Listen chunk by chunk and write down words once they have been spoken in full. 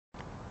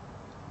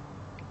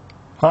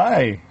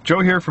Hi, Joe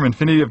here from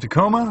Infiniti of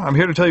Tacoma. I'm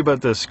here to tell you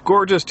about this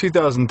gorgeous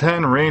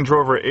 2010 Range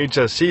Rover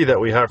HSE that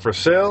we have for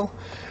sale.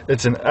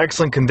 It's in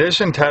excellent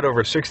condition, tad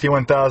over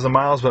 61,000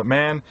 miles, but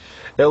man,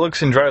 it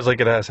looks and drives like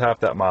it has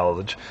half that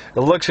mileage. It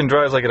looks and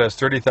drives like it has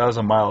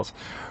 30,000 miles.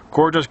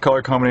 Gorgeous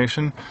color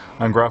combination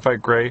on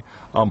graphite gray,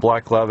 on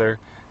black leather,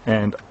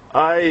 and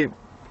I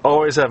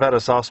always have had a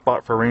soft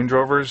spot for Range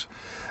Rovers.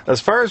 As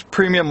far as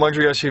premium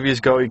luxury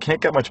SUVs go, you can't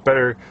get much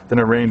better than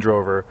a Range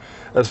Rover.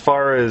 As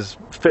far as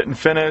fit and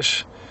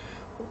finish,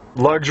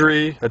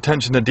 luxury,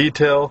 attention to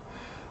detail,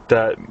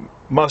 that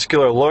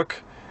muscular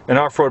look, and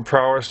off-road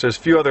prowess, there's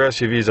few other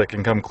SUVs that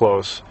can come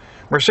close.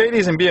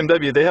 Mercedes and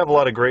BMW, they have a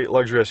lot of great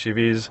luxury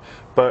SUVs,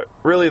 but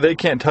really they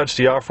can't touch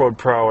the off-road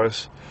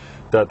prowess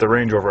that the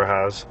Range Rover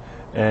has.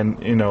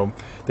 And you know,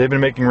 they've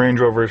been making Range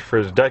Rovers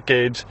for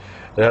decades.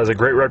 It has a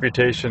great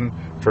reputation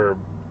for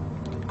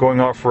going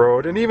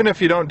off-road, and even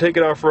if you don't take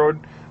it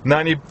off-road,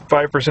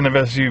 95% of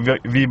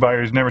SUV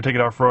buyers never take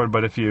it off-road,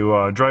 but if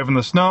you drive in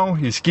the snow,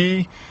 you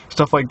ski,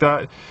 stuff like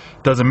that, it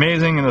does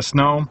amazing in the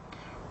snow.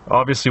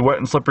 Obviously wet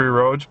and slippery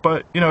roads,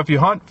 but you know, if you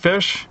hunt,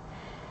 fish,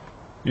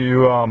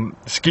 you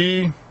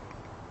ski,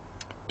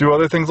 do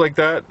other things like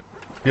that,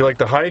 you like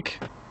to hike,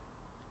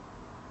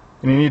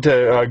 and you need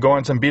to go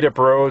on some beat-up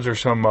roads or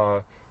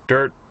some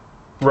dirt,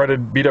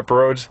 rutted, beat-up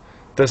roads,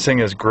 this thing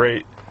is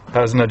great. It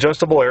has an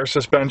adjustable air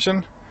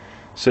suspension,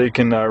 so you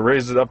can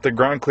raise it up to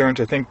ground clearance.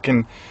 I think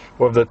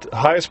with the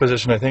highest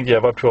position, I think you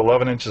have up to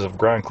 11 inches of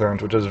ground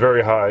clearance, which is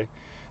very high.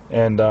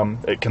 And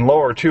it can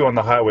lower too on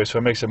the highway, so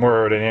it makes it more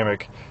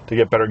aerodynamic to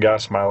get better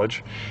gas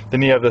mileage.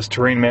 Then you have this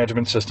terrain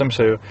management system,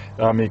 so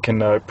you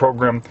can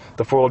program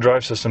the four-wheel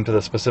drive system to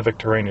the specific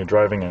terrain you're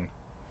driving in.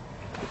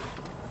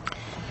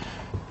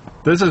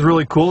 This is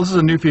really cool. This is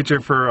a new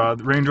feature for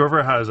Range Rover.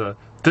 It has a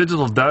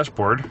digital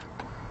dashboard.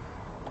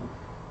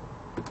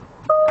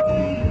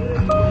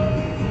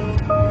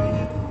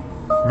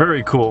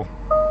 Very cool.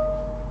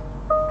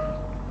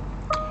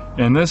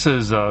 And this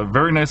is a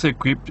very nicely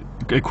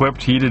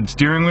equipped heated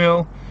steering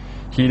wheel,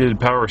 heated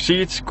power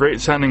seats,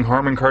 great sounding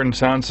Harman Kardon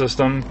sound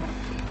system,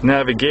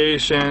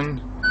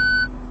 navigation,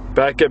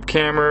 backup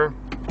camera,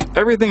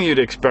 everything you'd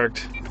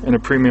expect in a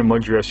premium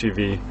luxury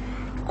SUV.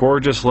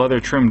 Gorgeous leather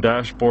trim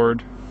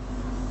dashboard.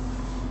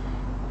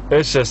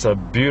 It's just a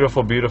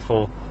beautiful,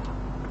 beautiful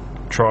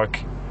truck.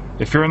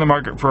 If you're in the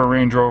market for a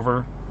Range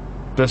Rover,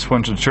 this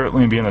one should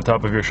certainly be on the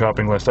top of your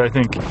shopping list. I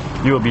think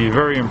you will be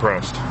very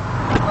impressed.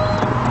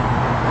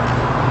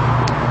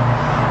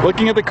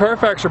 Looking at the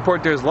Carfax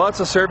report, there's lots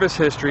of service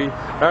history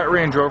at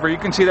Range Rover. You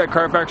can see that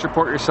Carfax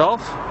report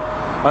yourself.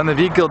 On the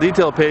vehicle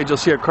detail page, you'll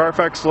see a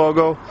Carfax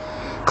logo.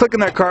 Click on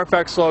that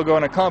Carfax logo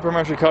and a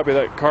complimentary copy of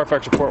that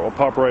Carfax report will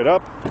pop right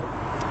up.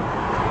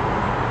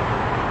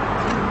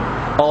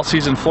 All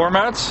season floor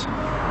mats,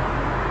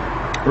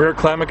 rear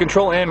climate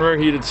control, and rear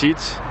heated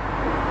seats.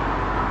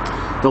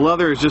 The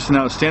leather is just in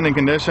outstanding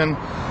condition.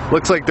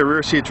 Looks like the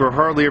rear seats were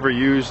hardly ever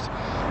used.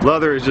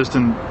 Leather is just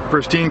in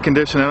pristine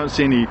condition. I don't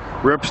see any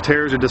rips,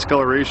 tears, or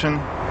discoloration.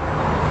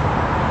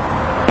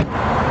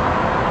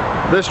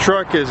 This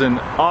truck is in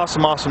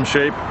awesome, awesome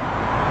shape.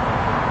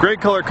 Great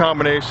color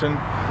combination.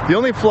 The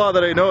only flaw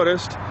that I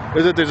noticed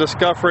is that there's a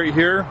scuff right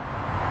here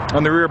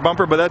on the rear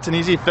bumper, but that's an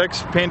easy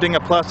fix. Painting a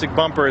plastic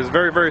bumper is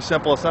very, very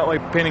simple. It's not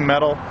like painting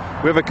metal.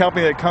 We have a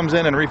company that comes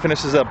in and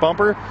refinishes that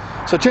bumper.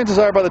 So chances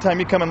are by the time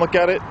you come and look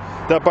at it,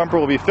 that bumper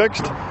will be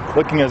fixed,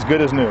 looking as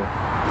good as new.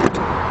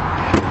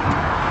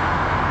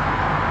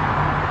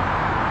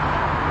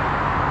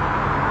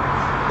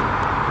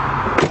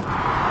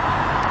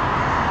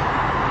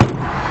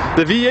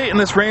 The V8 in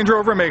this Range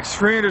Rover makes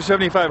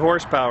 375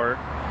 horsepower,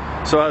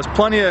 so it has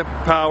plenty of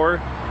power.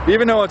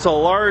 Even though it's a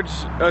large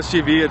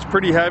SUV, it's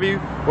pretty heavy.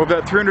 With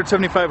that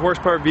 375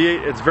 horsepower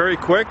V8, it's very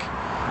quick.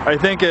 I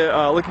think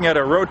looking at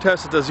a road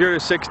test, it's a 0 to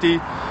 60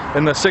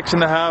 in the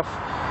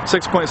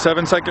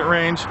 6.7 second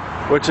range,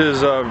 which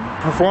is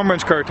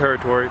performance car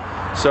territory.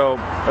 So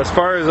as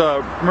far as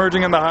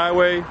merging in the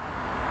highway,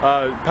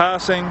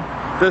 passing,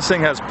 this thing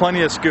has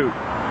plenty of scoot.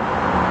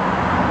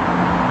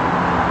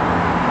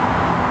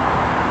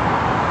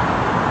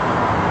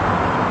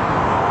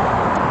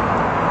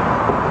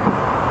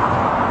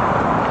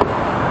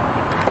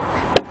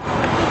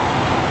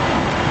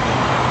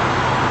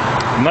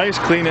 Nice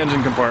clean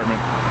engine compartment.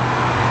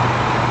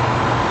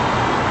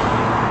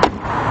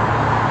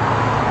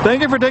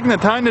 Thank you for taking the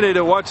time today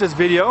to watch this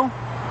video.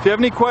 If you have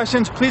any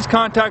questions, please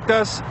contact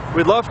us.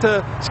 We'd love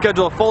to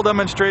schedule a full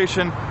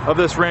demonstration of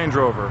this Range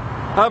Rover.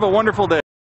 Have a wonderful day.